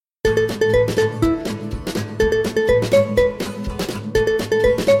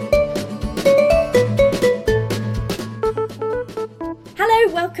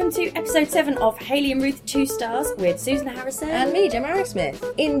episode 7 of Hayley and Ruth 2 Stars with Susan Harrison. And me, Gemma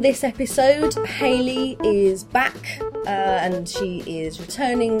Arrowsmith. In this episode, Hayley is back and she is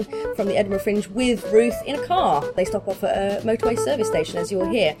returning from the Edinburgh Fringe with Ruth in a car. They stop off at a motorway service station as you'll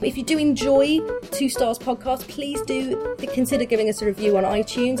hear. If you do enjoy 2 Stars podcast, please do consider giving us a review on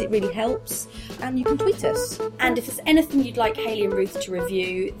iTunes. It really helps. And you can tweet us. And if there's anything you'd like Hayley and Ruth to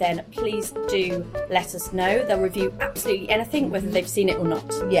review, then please do let us know. They'll review absolutely anything, whether they've seen it or not.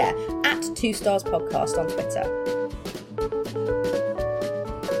 Yeah, at 2 Stars Podcast on Twitter.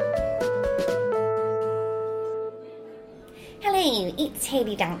 Hello, it's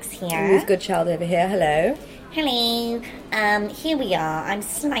Hayley Danks here. With Goodchild over here, hello. Hello, here we are. I'm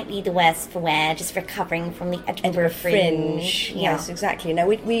slightly the worse for wear, just recovering from the Edinburgh Fringe. Yes, exactly. Now,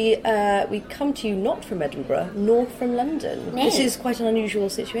 we come to you not from Edinburgh, nor from London. No. This is quite an unusual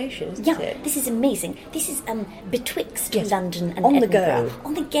situation, isn't it? This is amazing. This is betwixt London and on Edinburgh. The go.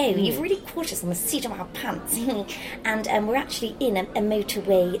 On the go. You've really caught us on the seat of our pants. And we're actually in a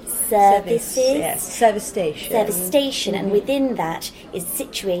motorway service station. Service station, and within that is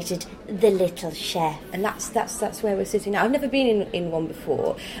situated the Little Chef. And that's where we're sitting now. I've never been in one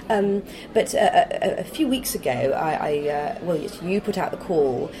before, but a few weeks ago, you put out the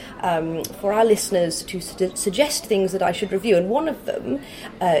call for our listeners to suggest things that I should review, and one of them,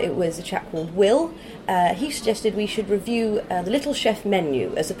 it was a chap called Will. He suggested we should review the Little Chef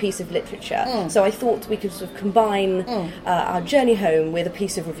menu as a piece of literature. So I thought we could sort of combine our journey home with a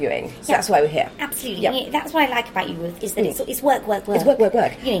piece of reviewing. So that's why we're here. Absolutely. Yep. You know, that's what I like about you, Ruth, is that it's work. It's work.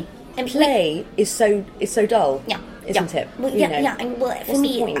 You know, and play is so dull, isn't it? Well, and what's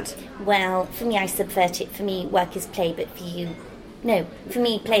the point? For me, I subvert it. For me, work is play, but for you, no. For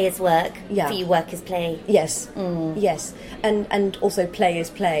me, play is work. Yeah. For you, work is play. Yes, yes, and also play is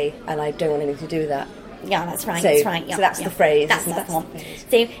play, and I don't want anything to do with that. Yeah, that's right. So, that's right. Yeah, so that's the phrase. That's the one.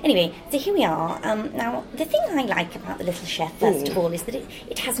 So anyway, so here we are. Now, the thing I like about the Little Chef, first of all, is that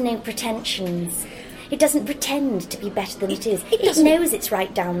it has no pretensions. It doesn't pretend to be better than it is. It knows it's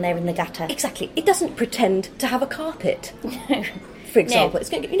right down there in the gutter. Exactly. It doesn't pretend to have a carpet. No. For example, it's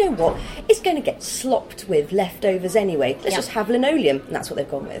going to, you know what? It's going to get slopped with leftovers anyway. Let's just have linoleum, and that's what they've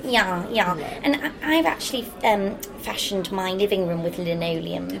gone with. Yeah. And I've actually fashioned my living room with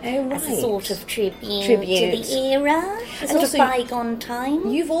linoleum as a sort of tribute to the era, a sort of bygone time.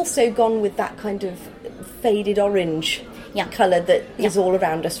 You've also gone with that kind of faded orange colour that is all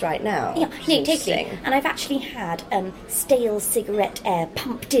around us right now. Yeah, no, totally. And I've actually had stale cigarette air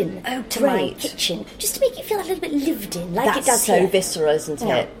pumped in to my kitchen, just to make it feel a little bit lived in, like it does here. That's so visceral, isn't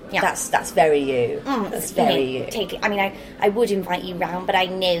it? Yeah. That's very you. That's very you. Totally. I mean, I would invite you round, but I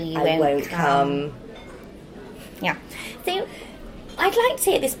know you won't come. Yeah. So, I'd like to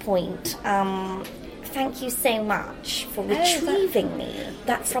say at this point, thank you so much for retrieving me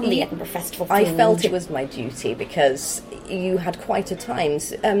from the Edinburgh Festival Fringe. I felt it was my duty because you had quite a time.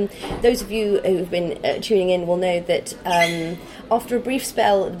 Those of you who've been tuning in will know that after a brief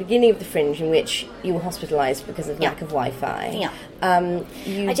spell at the beginning of the Fringe in which you were hospitalised because of lack of Wi-Fi,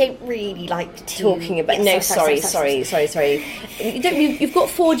 I don't really like talking about. Sorry. You've got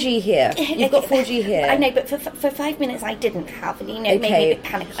 4G here. You've got 4G here. I know, but for 5 minutes I didn't have, and it made me a bit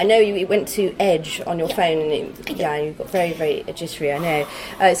panicky. I know you went to Edge on your phone, and you got very, very jittery. I know.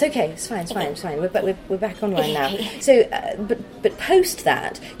 It's okay. It's fine. We're back online now. So, but post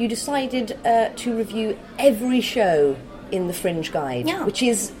that, you decided to review every show in the Fringe Guide, which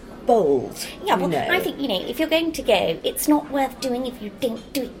is bold. Yeah, well, I think, if you're going to go, it's not worth doing if you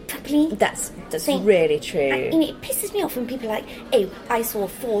don't do it properly. That's really true. It pisses me off when people are like, oh, I saw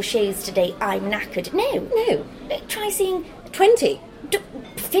 4 shows today, I'm knackered. No. Try seeing 20.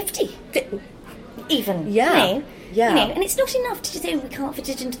 50. Even. Yeah. And it's not enough to say we can't fit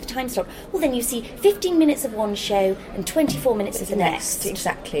it into the time slot. Well, then you see 15 minutes of one show and 24 minutes of the next.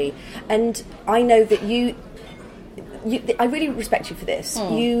 Exactly. And I know that I really respect you for this.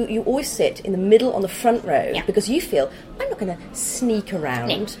 You always sit in the middle on the front row because you feel, I'm not going to sneak around.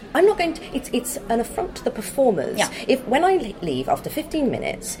 No. I'm not going to. It's an affront to the performers. Yeah. If when I leave after 15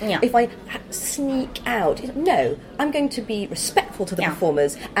 minutes, if I sneak out, no, I'm going to be respectful to the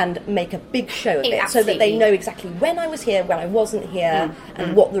performers and make a big show of it, so that they know exactly when I was here, when I wasn't here,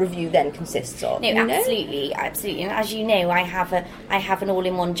 and what the review then consists of. No, absolutely. And as you know, I have an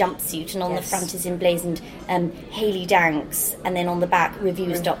all-in-one jumpsuit, and on the front is emblazoned Hayley Danks, and then on the back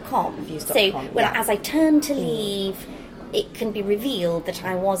reviews.com. So as I turn to leave, it can be revealed that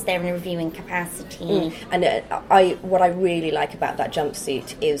I was there in a reviewing capacity. And what I really like about that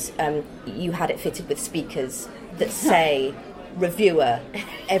jumpsuit is you had it fitted with speakers that say reviewer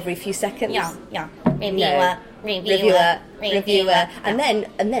every few seconds. Yeah. No. Reviewer. And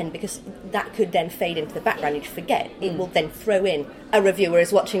then because that could then fade into the background, you'd forget, it will then throw in a reviewer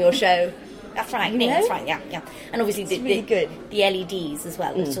is watching your show. That's right. You know? That's right. Yeah. And obviously really good. The LEDs as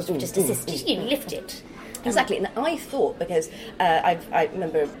well, sort of just assist you lift it. Exactly. And I thought, because I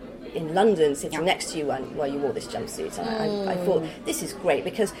remember in London sitting next to you while you wore this jumpsuit, and I thought this is great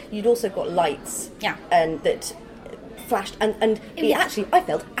because you'd also got lights and that flashed and it actually, I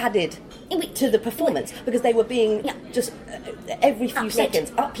felt, added to the performance because they were being just every few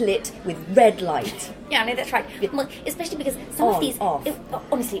seconds uplit with red light. Yeah, no, that's right. Well, especially because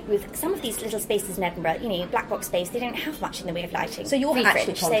honestly, with some of these little spaces in Edinburgh, black box space, they don't have much in the way of lighting. So you're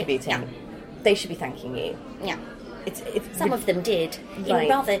actually contributing. So, they should be thanking you. Yeah. It's some of them did in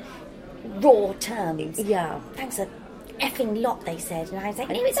rather raw terms. Yeah. Thanks a effing lot, they said, and I was like,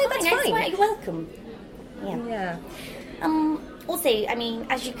 no, that's fine. You're welcome. Yeah. Also, I mean,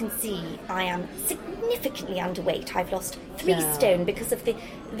 as you can see, I am significantly underweight. I've lost 3 stone because of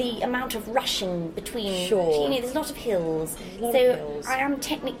the amount of rushing between. Sure. There's a lot of hills, so I am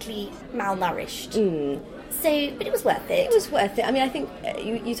technically malnourished. So, but it was worth it. It was worth it. I mean, I think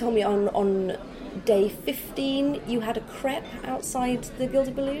you told me on day 15 you had a crepe outside the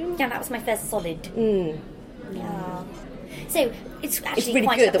Gilded Balloon. Yeah, that was my first solid. Yeah. So it's actually really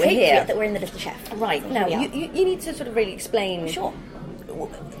quite good that we're here. that we're in the Little Chef. Right. Now, you need to sort of really explain. Sure.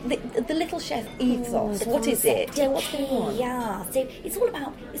 The Little Chef ethos. What is it? Yeah, what's going on? Yeah. So it's all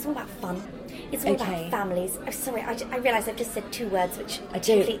about fun. It's all about families. I'm sorry, I realise I've just said 2 words which I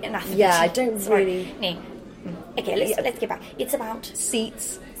don't. Anathema. Yeah, I don't really. No. Okay, let's get back. It's about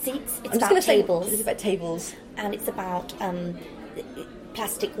seats. It's about tables. It's about tables. And it's about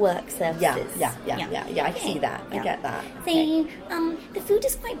plastic work surfaces. Yeah. I see that. I get that. So, the food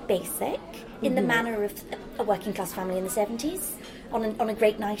is quite basic in the manner of a working class family in the 70s on a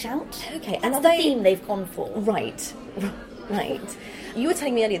great night out. Okay, and that's the theme they've gone for. Right. You were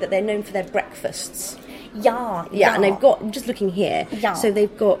telling me earlier that they're known for their breakfasts. Yeah. And they've got. I'm just looking here. Yeah. So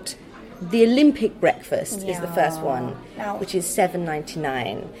they've got the Olympic breakfast is the first one, which is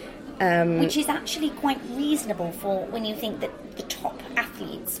 $7.99. Which is actually quite reasonable for when you think that the top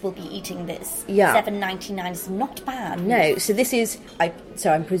athletes will be eating this. $7.99 is not bad. No, so this is.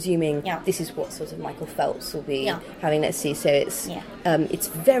 I'm presuming this is what sort of Michael Phelps will be having. Let's see. So it's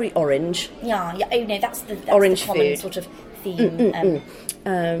very orange. Yeah. Oh no, that's orange the common food sort of theme.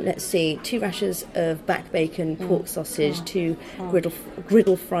 Let's see. 2 rashers of back bacon, pork sausage, 2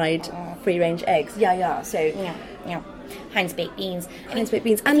 griddle fried free range eggs. So Heinz baked beans.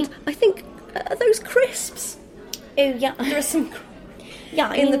 And I think those crisps. Oh yeah, there are some.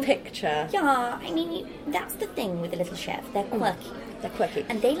 In the picture. Yeah, I mean that's the thing with the Little Chef. They're quirky.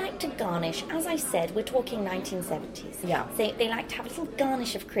 And they like to garnish. As I said, we're talking 1970s. Yeah. So they like to have a little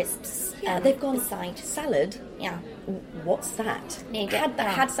garnish of crisps. Yeah, they've gone beside salad. Yeah. What's that? No,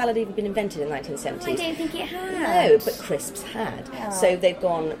 had salad even been invented in 1970s? I don't think it had. No, but crisps had. Yeah. So they've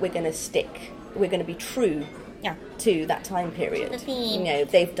gone. We're going to be true. To that time period. The theme.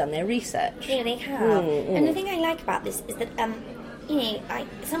 They've done their research. Yeah, they have. And the thing I like about this is that,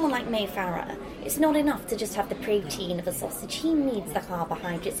 someone like Mo Farah, it's not enough to just have the protein of a sausage. He needs the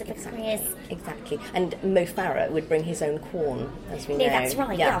carbohydrates of a crisp. Exactly. And Mo Farah would bring his own corn, as we know. No, that's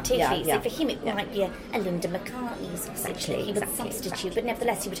right. Yeah, totally. Yeah. So for him, it might be a Linda McCartney sausage that he would substitute, but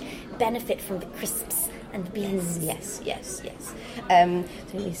nevertheless, he would benefit from the crisps and the beans. Yes. So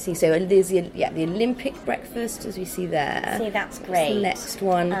let me see. So there's the Olympic breakfast, as we see there. So that's great. The next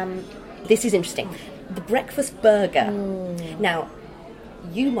one. This is interesting. The breakfast burger. Now,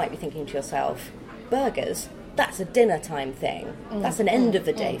 you might be thinking to yourself, burgers? That's a dinner time thing. That's an end of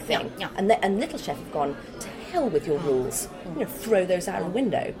the day thing. Yeah. And Little Chef have gone, to hell with your rules. Throw those out the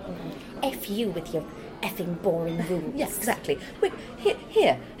window. F you with your effing boring rules. Yes, exactly. Wait,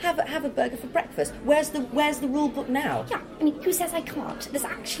 here, have a burger for breakfast. Where's the rule book now? Yeah, I mean, who says I can't? There's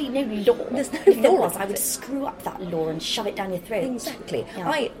actually no law. There's no if law. There was, I would screw up that law and shove it down your throat. Exactly.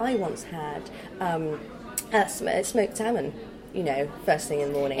 Yeah. I once had smoked salmon. First thing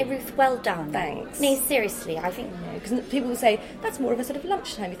in the morning. Hey, Ruth, well done. Thanks. No, seriously, I think... Because people will say, that's more of a sort of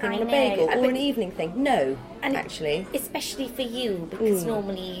lunchtime thing on a bagel or an evening thing. No, and actually. Especially for you, because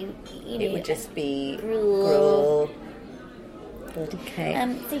normally, it would just be gruel.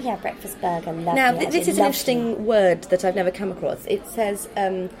 Okay. So breakfast burger, lovely. Now, this is an interesting word that I've never come across. It says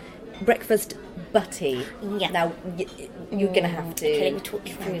breakfast butty. Yeah. Now, you're going to have to let me talk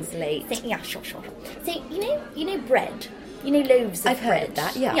you through. Translate. Sure. So, you know bread? Loaves of I've bread. heard of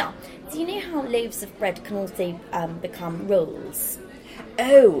that, yeah. Yeah. So you know how loaves of bread can also become rolls?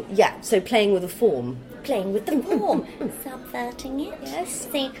 Oh, yeah. So playing with a form. playing with the form, subverting it. Yes.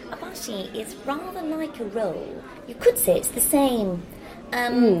 See, a butty is rather like a roll. You could say it's the same,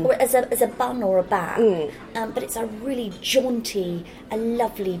 or as a bun or a bat, but it's a really jaunty, a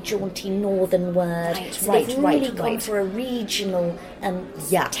lovely jaunty northern word. So they've really gone for a regional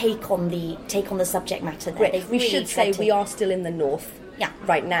take on the subject matter there. We should say we are still in the north. Yeah.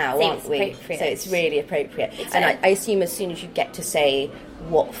 Right now, So aren't we? appropriate. So it's really appropriate. And I assume as soon as you get to say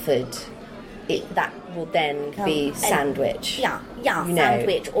Watford, that will then be sandwich. Yeah,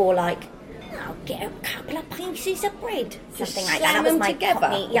 sandwich, or like, I'll get a couple of pieces of bread, something like that. Slam That was them my together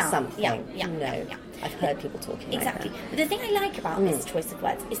Cockney, or something. Yeah. I've heard people talking Exactly. like that. But the thing I like about this choice of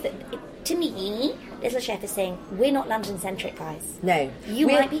words is that, to me, Little Chef is saying, we're not London-centric, guys. No. You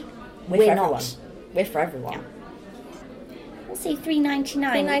might be, we're not. Everyone. We're for everyone. Yeah. We'll say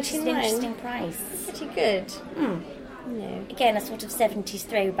 $3.99, which is an interesting price. Pretty good. No. Again, a sort of 70s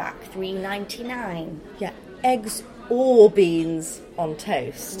throwback, $3.99. Yeah. Eggs or beans on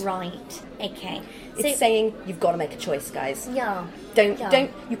toast. Right. Okay. It's saying you've got to make a choice, guys. Yeah. Don't.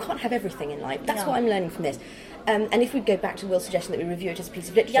 You can't have everything in life. That's what I'm learning from this. And if we go back to Will's suggestion that we review it as a piece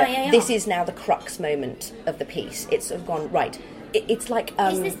of literature, this is now the crux moment of the piece. It's sort of gone, right. It's like...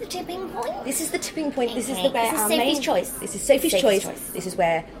 is this the tipping point? This is the tipping point. Okay. This is where our Sophie's choice. This is Sophie's choice. This is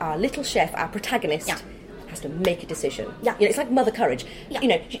where our little chef, our protagonist, has to make a decision. Yeah. You know, it's like Mother Courage. Yeah. You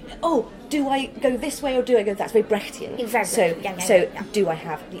know, do I go this way or do I go that? It's very Brechtian. Exactly. So do I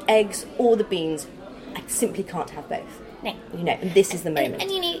have the eggs or the beans? I simply can't have both. No. You know, and this is the moment.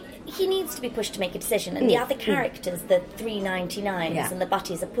 And you know, he needs to be pushed to make a decision, and the other characters, the $3.99s and the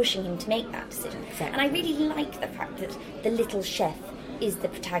butties, are pushing him to make that decision. Exactly. And I really like the fact that the little chef is the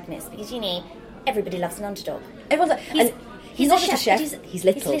protagonist, because, you know, everybody loves an underdog. Everyone's like, he's not just a chef, he's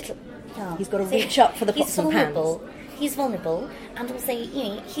little. Yeah. He's got to reach up for the pots and pans. He's vulnerable, and also, you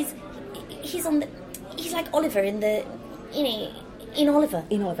know, he's like Oliver in Oliver.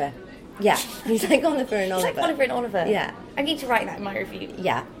 In Oliver. Yeah, he's like Oliver in Oliver. He's like Oliver in Oliver. Yeah. I need to write that in my review.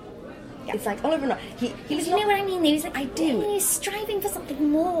 Yeah. It's like Oliver and You know what I mean? He's like, I do. He's striving for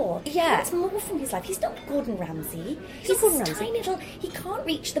something more. Yeah. He wants more from his life. He's not Gordon Ramsay. He's not Gordon Ramsay. Tiny little. He can't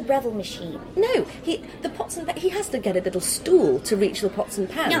reach the Breville machine. No, the pots and he has to get a little stool to reach the pots and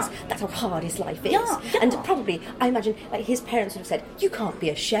pans. Yeah. That's how hard his life is. Yeah. And probably, I imagine, like his parents would have said, "You can't be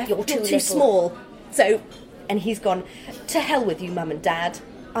a chef. You're too little. small." So, and he's gone, "To hell with you, Mum and Dad.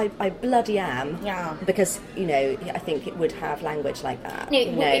 I bloody am." Yeah. Because, you know, I think it would have language like that. No,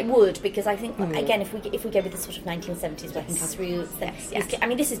 you know. it would, because I think, again, if we go with the sort of 1970s working class roots, then I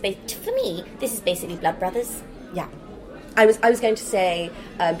mean, this is for me, this is basically Blood Brothers. Yeah. I was going to say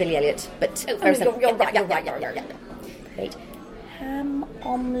Billy Elliot, but You're right. Wait. Ham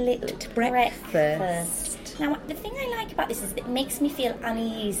omelette breakfast. Now, the thing I like about this is it makes me feel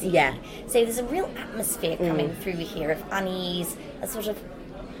uneasy. Yeah. So there's a real atmosphere coming through here of unease, a sort of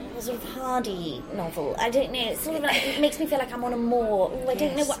Hardy novel. I don't know. It's sort of like, it makes me feel like I'm on a moor. Ooh, I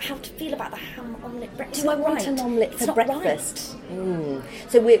don't know how to feel about the ham omelette breakfast. Do I want an omelette for breakfast? Right.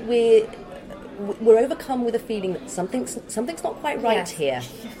 So we're overcome with a feeling that something's not quite right here,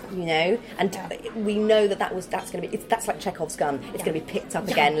 you know, and we know that's going to be. That's like Chekhov's gun. It's going to be picked up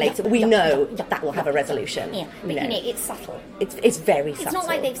again later. We know that will have a resolution. Yeah, but you know, it's subtle. It's very subtle. It's not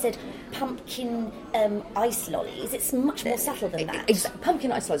like they've said pumpkin ice lollies. It's much more subtle than that.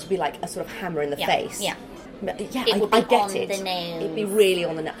 Pumpkin ice lollies would be like a sort of hammer in the face. Yeah. Yeah, it would be I get on it. the nose. It'd be really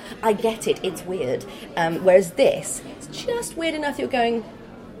on the nose. I get it. It's weird. Whereas this, it's just weird enough. You're going,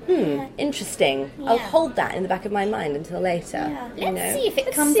 interesting. Yeah. I'll hold that in the back of my mind until later. Yeah. Let's see if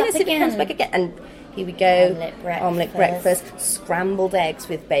it comes Let's up see if it again. comes back again. And here we go. Omelette breakfast. Scrambled eggs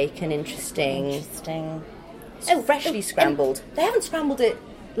with bacon. Interesting. Freshly scrambled. They haven't scrambled it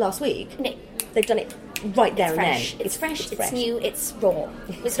last week. No. They've done it right there and then. It's fresh. It's new. It's raw.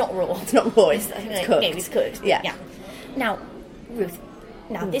 It's not raw. It's not raw. It's cooked. No, it's cooked. Yeah. Now, Ruth.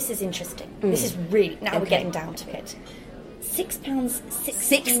 Now this is interesting. This is really. Now we're getting down to it.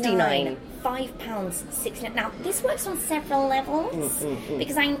 £6.69. £5.69. Now this works on several levels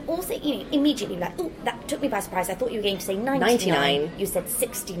because I'm also, immediately like, oh, that took me by surprise. I thought you were going to say 99. You said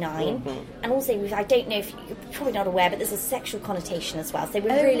 69, and also I don't know if you're probably not aware, but there's a sexual connotation as well. So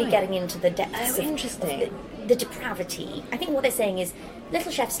we're really getting into the depths of the depravity. I think what they're saying is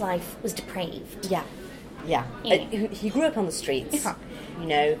Little Chef's life was depraved. Yeah. He grew up on the streets. You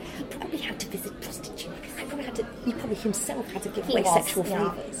know, he probably had to visit prostitutes. He probably himself had to give away sexual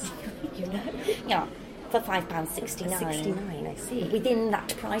favours. You know? Yeah, for £5.69. 69, I see. Within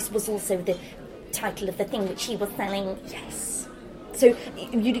that price was also the title of the thing which he was selling. Yes. So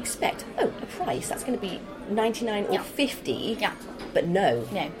you'd expect, a price, that's going to be 99 or 50. Yeah. But no.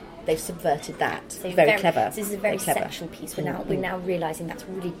 No. they've subverted that. So very clever. So this is a very clever. sexual piece. We're now realising that's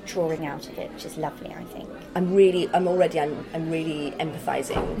really drawing out of it, which is lovely, I think. I'm really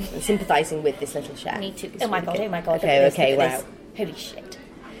empathising and sympathising with this little chef. Me too. It's Oh my really god, good. Look Okay, at this. wow. Holy shit.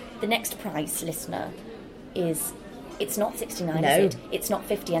 The next price, listener, is... It's not 69, No. is it? It's not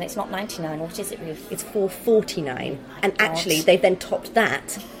 50 and it's not 99. What is it, Ruth? It's $4.49, and God. actually they've then topped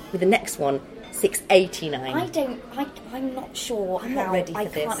that with the next one, $6.89. I'm not sure I'm how not ready I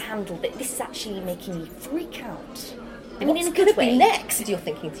for this. can't handle, but this is actually making me freak out. I mean, What's in a going good to be way. next? You're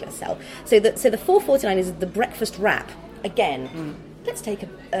thinking to yourself. So the $4.49 is the breakfast wrap. Again, let's take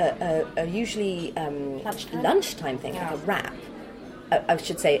a usually lunchtime thing, like a wrap. I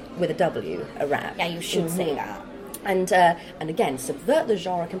should say with a W, a wrap. Yeah, you should say that. And again, subvert the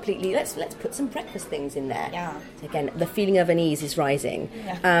genre completely. Let's put some breakfast things in there. Yeah. So again, the feeling of unease is rising.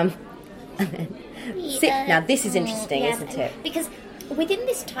 Yeah. Now this is interesting, yes, isn't it? Because within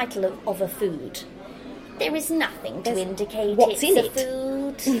this title of a food, there is nothing to indicate what's it's in a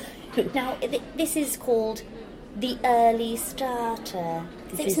food. Now, this is called the early starter.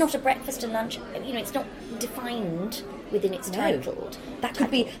 So it's not a breakfast and lunch. You know, it's not defined within its title. That could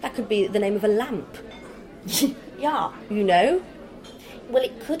be the name of a lamp. Yeah. You know. Well,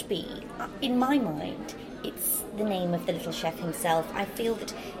 it could be. In my mind, it's the name of the little chef himself. I feel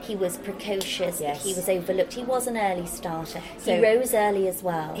that he was precocious, that he was overlooked. He was an early starter. So he rose early as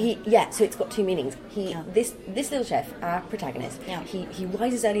well. So it's got two meanings. This little chef, our protagonist, he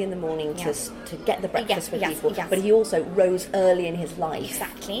rises early in the morning to get the breakfast for people, but he also rose early in his life.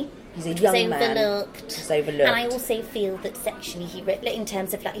 Exactly. He's a young man. He's overlooked. And I also feel that sexually, in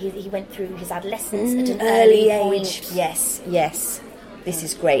terms of he went through his adolescence at an early age. Point. Yes. This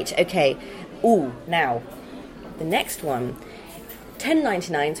is great. Okay. Now, the next one,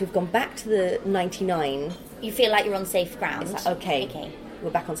 $10.99. So we've gone back to the 99. You feel like you're on safe ground. Okay. We're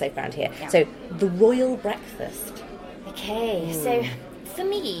back on safe ground here. Yeah. So the royal breakfast. Okay. So for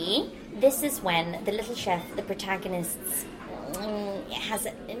me, this is when the little chef, the protagonist, has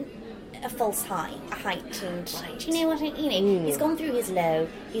a false high, a height, and do you know what he's gone through his low.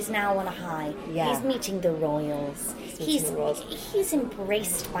 He's now on a high. Yeah. He's meeting the royals. He's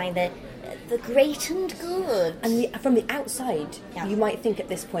embraced by the great and good. And from the outside, you might think at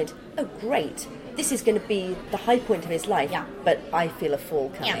this point, oh great, this is going to be the high point of his life. Yeah. But I feel a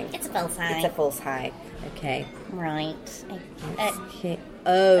fall coming. Yeah, it's a false high. It's a false high. Okay. Right. Okay.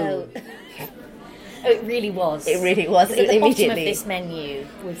 Oh, it really was. It really was. At the bottom of Immediately, this menu,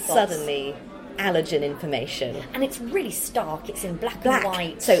 we've got suddenly allergen information, and it's really stark. It's in black and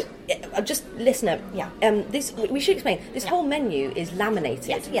white. So, just listener, this we should explain. This whole menu is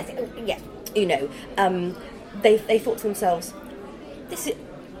laminated. Yes. You know, they thought to themselves,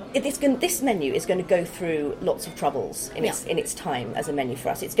 this menu is going to go through lots of troubles in its time as a menu for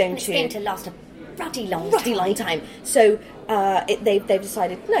us. It's going to last a ruddy long time. So they've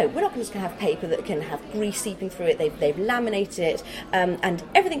decided, no, we're not just going to have paper that can have grease seeping through it. They've laminated it, and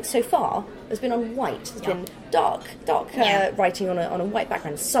everything so far has been on white. There's been dark writing on a white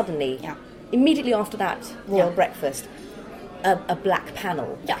background. Suddenly, immediately after that royal breakfast, a black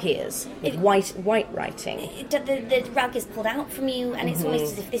panel appears with white writing. The rug is pulled out from you, and it's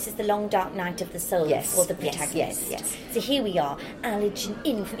almost as if this is the long dark night of the soul for the protagonist. Yes. So here we are, allergen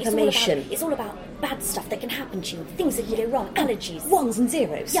information. It's all about bad stuff that can happen to you, things that can go wrong, allergies, ones and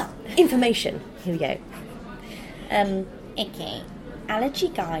zeros. Yeah, information. Here we go. Okay. Allergy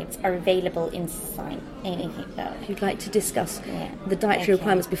guides are available inside. If you'd like to discuss the dietary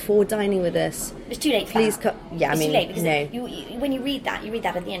requirements before dining with us, it's too late. Please cut. Yeah, it's too late because no. When you read that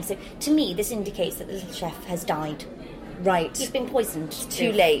at the end. So to me, this indicates that the little chef has died. Right. He's been poisoned. It's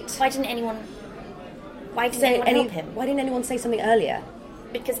too late. Why didn't anyone help him? Why didn't anyone say something earlier?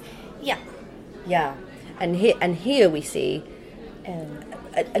 Because, yeah, and here we see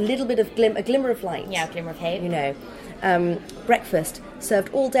a little bit of a glimmer of light. Yeah, a glimmer of hope. You know. Breakfast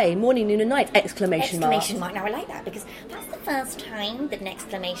served all day, morning, noon and night, exclamation mark. Now I like that because that's the first time that an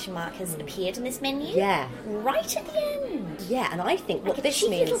exclamation mark has appeared in this menu. Yeah. Right at the end. Yeah, and I think like what this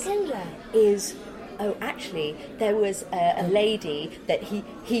means is, actually, there was a lady that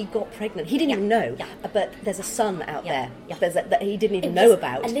he got pregnant. He didn't even know, but there's a son out there that he didn't even know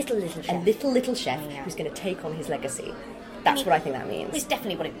about. A little chef. A little chef who's going to take on his legacy. That's what I think that means. It's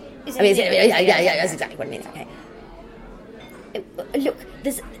definitely what it is. That's exactly what it means. Okay. Look,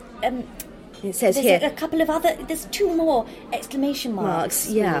 there's it says here a couple of other. There's two more exclamation marks.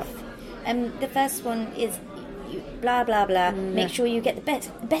 Yeah. The first one is blah blah blah. Make sure you get the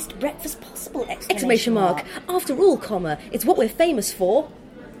best breakfast possible. Exclamation mark. After all, comma, it's what we're famous for.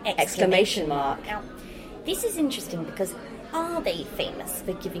 Exclamation mark. Now, this is interesting because are they famous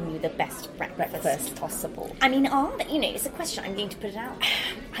for giving you the best breakfast possible? I mean, are they? It's a question. I'm going to put it out.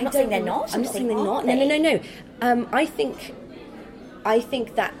 I'm not saying they're not. I'm not saying they're not. No. I think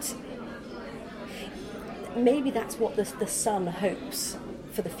that maybe that's what the son hopes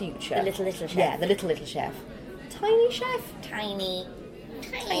for the future. The little chef. Yeah, the little chef. Tiny chef. Tiny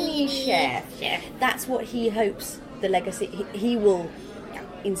chef. Yeah. That's what he hopes the legacy. He will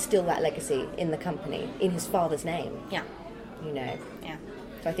instill that legacy in the company in his father's name. Yeah. Yeah.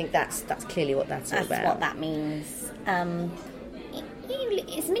 So I think that's clearly what that's all about. That's what that means.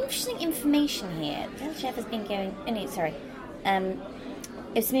 It's some interesting information here. The little chef has been going.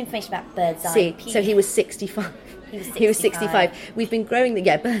 It's some information about Bird's Eye peas. So he was 65. He was 65. We've been growing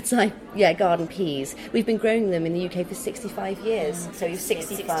Bird's Eye garden peas. We've been growing them in the UK for 65 years. So he was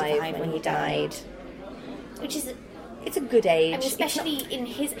 65 when he died. Which is... It's a good age. I mean, especially in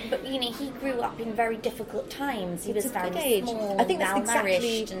his... But, he grew up in very difficult times. He was very small, I think that's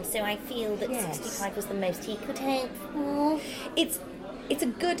exactly... and so I feel that 65 was the most he could hope for. It's a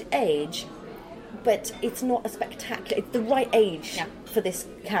good age, but it's not a spectacular... It's the right age for this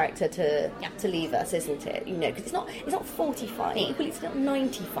character to leave us, isn't it? Because it's not 45, equally it's not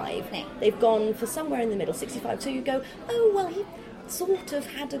 95. No. They've gone for somewhere in the middle, 65. So you go, oh, well, he sort of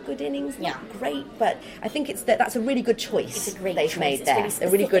had a good innings, not great, but I think that's a really good choice. It's a great they've choice. made there. A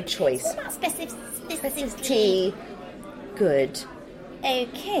really good choice. What about specificity? Good.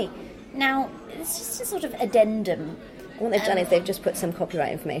 Okay. Now, it's just a sort of addendum. What they've done is they've just put some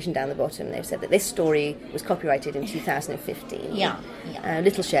copyright information down the bottom. They've said that this story was copyrighted in 2015.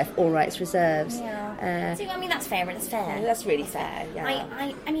 Little Chef, all rights reserved. Yeah. So, I mean, that's fair, and it's fair. That's really fair, yeah.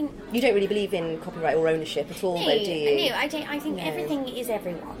 I mean... You don't really believe in copyright or ownership at all, though, do you? No, I don't. I think everything is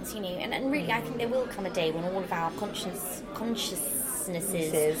everyone's, and really I think there will come a day when all of our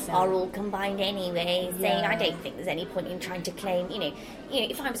consciousnesses are all combined anyway. Saying I don't think there's any point in trying to claim.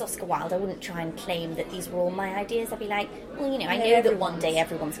 If I was Oscar Wilde, I wouldn't try and claim that these were all my ideas. I'd be like, well, I know that one day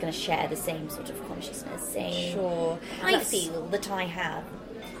everyone's going to share the same sort of consciousness. Saying, sure, I feel that I have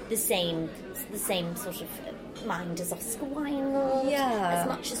the same sort of mind as Oscar Wilde. As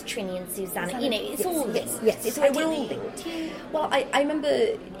much as Trini and Susanna. It's all linked. Yes, we're all linked. Well, I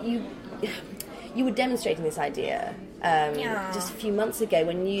remember you were demonstrating this idea just a few months ago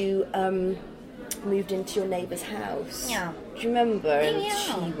when you moved into your neighbour's house. Yeah. Do you remember? And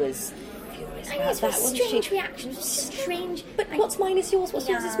she was furious about that, wasn't she? Strange reaction. It was strange. But what's mine is yours. What's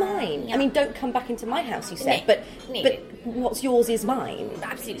yours is mine. Yeah. I mean, don't come back into my house, you said. But what's yours is mine.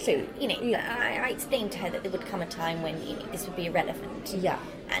 Absolutely. So, I explained to her that there would come a time when this would be irrelevant. Yeah.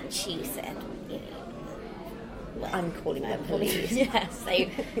 And she said, well, I'm calling the police. Which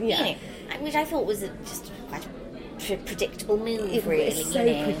I thought was just quite a predictable move, really. It's so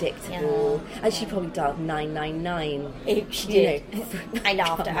predictable. Yeah. And she probably dialed 999. She did. I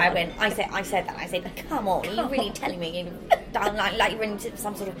laughed at her. I said that. I said, come on, are you really telling me dial like you're into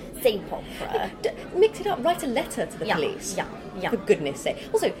some sort of soap opera? Mix it up. Write a letter to the police. Yeah. For goodness sake.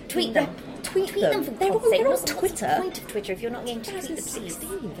 Also, tweet them. Tweet them. They're on Twitter. What's the point of Twitter if you're not going to tweet the police?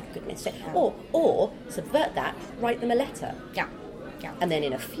 For goodness sake. Or subvert that. Write them a letter. Yeah. And then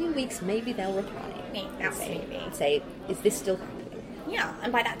in a few weeks, maybe they'll reply. Yeah, absolutely. Say, is this still happening? Yeah,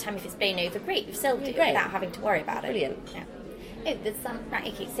 and by that time, if it's blown over, great, you've solved it without having to worry about it. Brilliant. Yeah. Oh, there's right.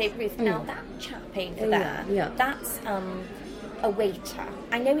 Okay, so Ruth, now that chap over there, that's a waiter.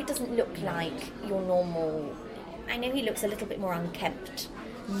 I know it doesn't look like your normal. I know he looks a little bit more unkempt.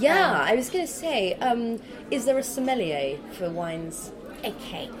 Yeah, I was going to say, is there a sommelier for wines?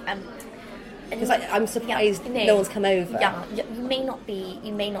 Okay. Because I'm surprised no one's come over. Yeah, you may not be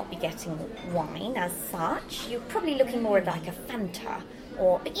getting wine as such. You're probably looking more at like a Fanta,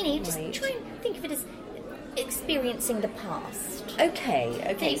 but just try and think of it as experiencing the past.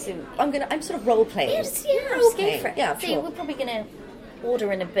 Okay. So I'm sort of role playing. Just go for it. Yeah, so we're probably going to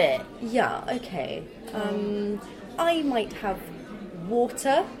order in a bit. Yeah. Okay. I might have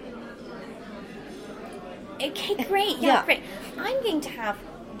water. Okay, great. Yeah, great. I'm going to have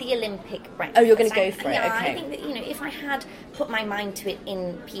the Olympic breakfast. Oh, you're going to go for it. Yeah, okay. I think that if I had put my mind to it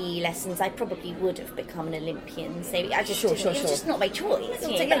in PE lessons, I probably would have become an Olympian. So I just it was just not my choice.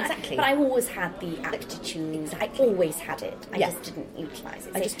 Exactly. But I always had the aptitude. Exactly. I always had it. I just didn't utilise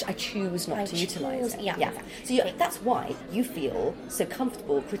it. So I choose not to utilise it. Yeah. Exactly. So that's why you feel so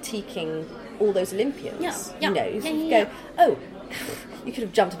comfortable critiquing all those Olympians. Yeah. You go, oh, you could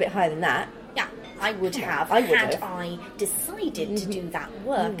have jumped a bit higher than that. Yeah. I would have had I decided to do that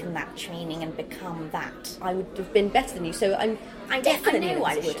work and that training and become that. I would have been better than you. So I know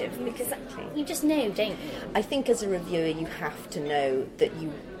I would have, because you just know, don't you? I think as a reviewer you have to know that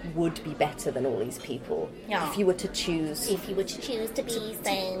would be better than all these people. Yeah. If you were to choose. If you were to choose to be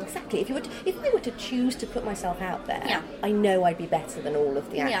so. Exactly. If I were to choose to put myself out there, Yeah. I know I'd be better than all of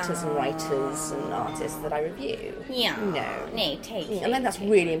the actors and Yeah. writers and artists that I review. Yeah. No, totally. and then that's a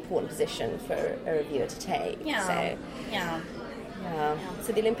really important position for a reviewer to take. Yeah. So, Yeah. yeah.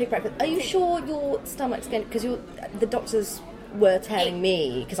 So the Olympic breakfast. Are you sure your stomach's going? Because the doctors were telling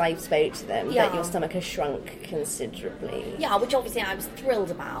me, because I spoke to them, Yeah. that your stomach has shrunk considerably. Yeah, which obviously I was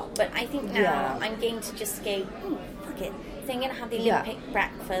thrilled about, but I think now Yeah. I'm going to just go, fuck it. So I'm going to have the Yeah. Olympic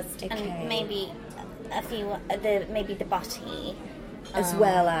breakfast Okay. and maybe a few, maybe the butty. As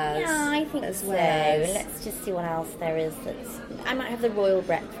well as... Yeah, I think as so. well as- Let's just see what else there is. I might have the royal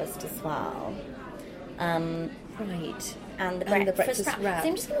breakfast as well. Right. And the And the breakfast breakfast wrap. wrap. So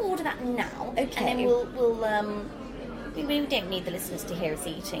I'm just going to order that now. Okay. And then we'll we don't need the listeners to hear us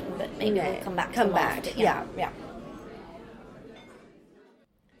eating, but maybe No, we'll come back to Come them back. after. Yeah.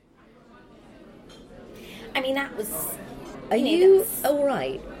 I mean, that was... Are know, you that's all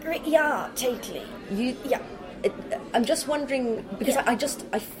right? great. Yeah, totally. You... Yeah. I'm just wondering, because Yeah.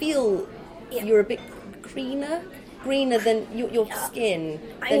 I feel Yeah. you're a bit greener than your skin.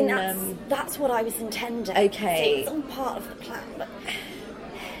 I mean, that's what I was intending. Okay. So it's all part of the plan, but...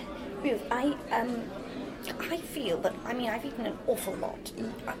 Ruth, I feel that, I mean, I've eaten an awful lot.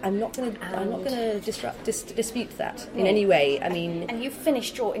 I'm not going to dispute that in No. any way. I mean, And you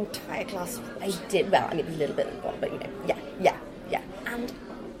finished your entire glass of water. I did. Well, I mean, it was a little bit gone, but yeah. And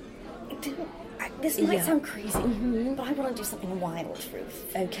this might Yeah. sound crazy, but I want to do something wild,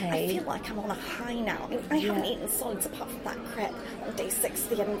 Ruth. Okay. I feel like I'm on a high now. I mean, I haven't eaten solids apart from that crepe on day 6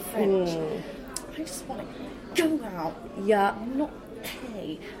 the Evan French. I just want to go out, Yeah. not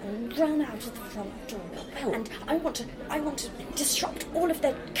pay, and run out of the front door. Oh. And I want to disrupt all of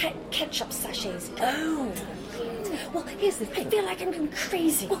their ketchup sachets. Oh. Well, here's the I thing. feel like I'm going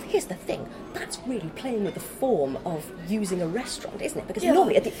crazy. Well, here's the thing. That's really playing with the form of using a restaurant, isn't it? Because Yeah.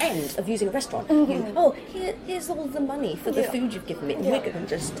 normally at the end of using a restaurant, here's all the money for the Yeah. food you've given me. Yeah. We're going to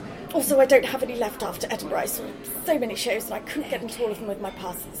just... Also, I don't have any left after Edinburgh. I saw so many shows and I couldn't get into all of them with my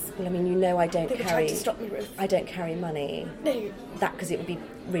passes. Well, I mean, you know I don't They were carry... trying to stop me, Ruth. I don't carry money. No. That because it would be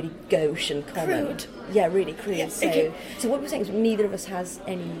really gauche and common. Crude. Yeah, really crude. Yeah, so, okay. so what we're saying is neither of us has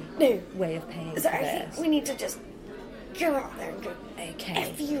any No. way of paying So for I this. think we need to just go out there and go, Okay.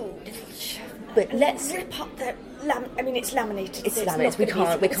 F you, little chef. But and let's- rip up the I mean, it's laminated. It's so laminated. It's not We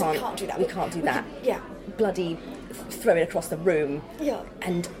gonna be can't so we can't do that. We can't do that. Yeah. Bloody throw it across the room. Yeah.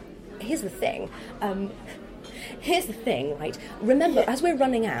 And here's the thing. Right? Remember, as we're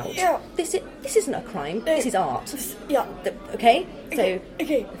running out, Yeah. this isn't a crime. This is art. Yeah. Okay? So,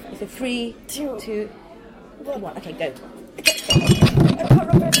 Okay. so 3, 2, 2, 1. Okay, go. I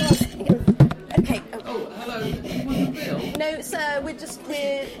can't remember it was. Okay. Oh, hello. You want a bill? No, sir. We're just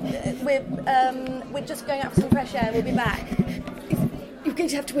going out for some fresh air. We'll be back. You're going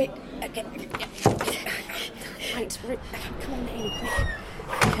to have to wait. Okay. Right. Come on, Haley, quick.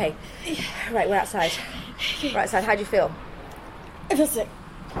 Okay. Right, we're outside. We're outside. How do you feel? I feel sick.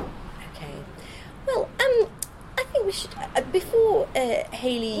 Okay. Well, I think we should before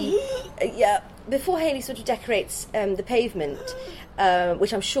Haley, before Haley sort of decorates the pavement,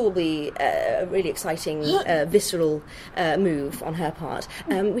 which I'm sure will be a really exciting, visceral move on her part.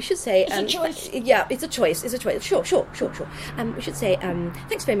 We should say, It's a choice. Yeah, it's a choice. It's a choice. Sure. We should say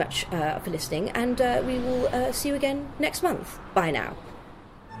thanks very much for listening, and we will see you again next month. Bye now.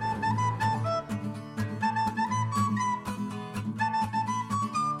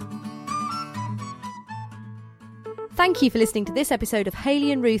 Thank you for listening to this episode of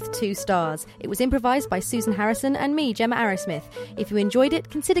Haley and Ruth 2 Stars. It was improvised by Susan Harrison and me, Gemma Arrowsmith. If you enjoyed it,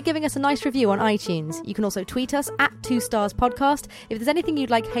 consider giving us a nice review on iTunes. You can also tweet us at 2 Stars Podcast if there's anything you'd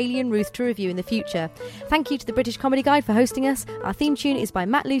like Haley and Ruth to review in the future. Thank you to the British Comedy Guide for hosting us. Our theme tune is by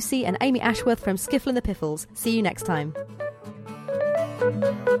Matt Lucy and Amy Ashworth from Skiffle and the Piffles. See you next time.